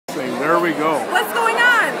something. There we go. What's going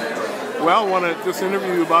on? Well, I want to just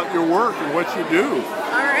interview you about your work and what you do.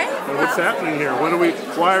 All right. And what's happening here?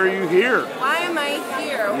 Why are you here? Why am I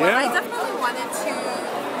here? Yeah. Well, I definitely wanted to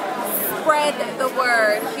spread the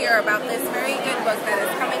word here about this very good book that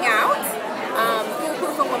is coming out.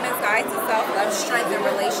 Foolproof: A Woman's Guide to Self-Love, Strength, and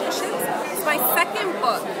Relationships. It's my second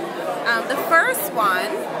book. The first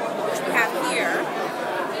one, which we have here,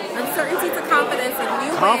 Uncertainty to Confidence, a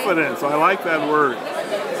new Confidence. I like that word.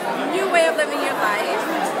 New way of living your life.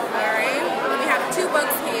 All right. We have two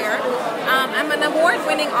books here. I'm an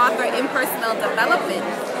award-winning author in personal development,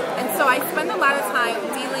 and so I spend a lot of time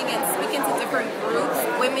dealing and speaking to different groups,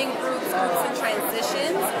 women groups in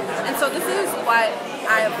transitions, and so this is what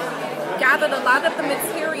I've gathered a lot of the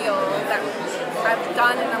material that I've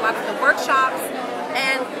done in a lot of the workshops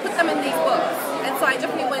and put them in these books. And so I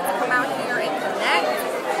definitely wanted to come out here and connect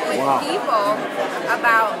with people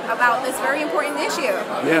about this very important issue.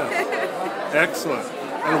 Yeah. Excellent.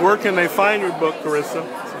 And where can they find your book, Karissa?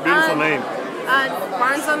 It's a beautiful name.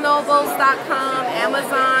 BarnesandNobles.com,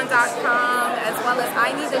 Amazon.com, as well as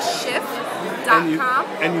INeedAShift.com.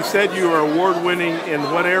 And you said you are award-winning in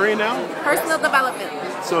what area now? Personal development.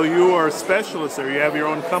 So you are a specialist there. You have your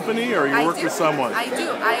own company, or you work for someone? I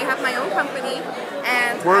do. I have my own company.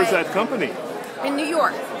 And where is that company? In New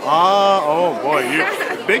York. Ah, oh boy, you're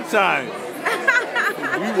big time.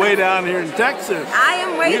 You way down here in Texas. I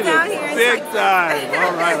am way down here in Texas. Big time.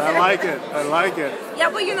 All right, I like it. I like it. Yeah,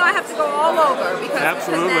 well, you know, I have to go all over because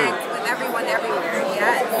absolutely we connect with everyone everywhere.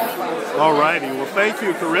 Yes. All righty. Well, thank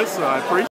you, Karissa. I appreciate it.